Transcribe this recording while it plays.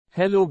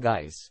Hello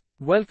guys.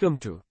 Welcome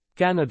to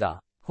Canada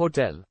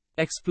Hotel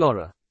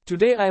Explorer.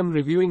 Today I am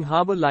reviewing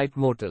Harbor Light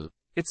Motel.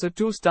 It's a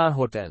 2-star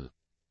hotel.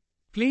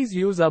 Please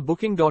use our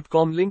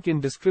booking.com link in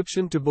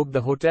description to book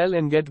the hotel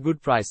and get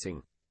good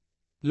pricing.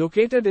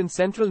 Located in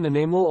Central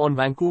Nanaimo on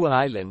Vancouver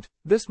Island,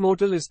 this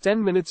motel is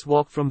 10 minutes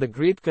walk from the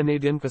Great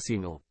Canadian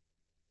Casino.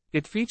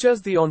 It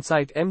features the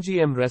on-site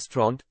MGM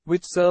Restaurant,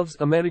 which serves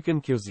American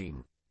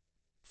cuisine.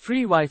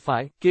 Free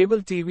Wi-Fi, cable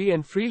TV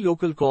and free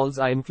local calls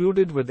are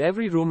included with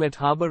every room at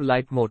Harbor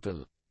Light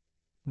Motel.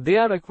 They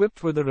are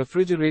equipped with a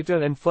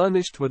refrigerator and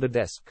furnished with a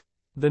desk.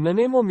 The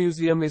Nanaimo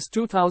Museum is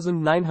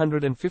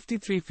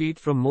 2,953 feet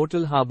from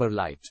Motel Harbor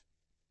Light.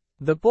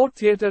 The Port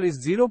Theatre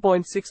is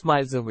 0.6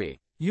 miles away.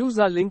 Use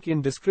our link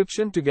in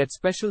description to get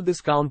special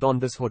discount on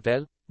this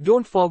hotel.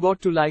 Don't forget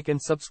to like and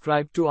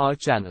subscribe to our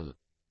channel.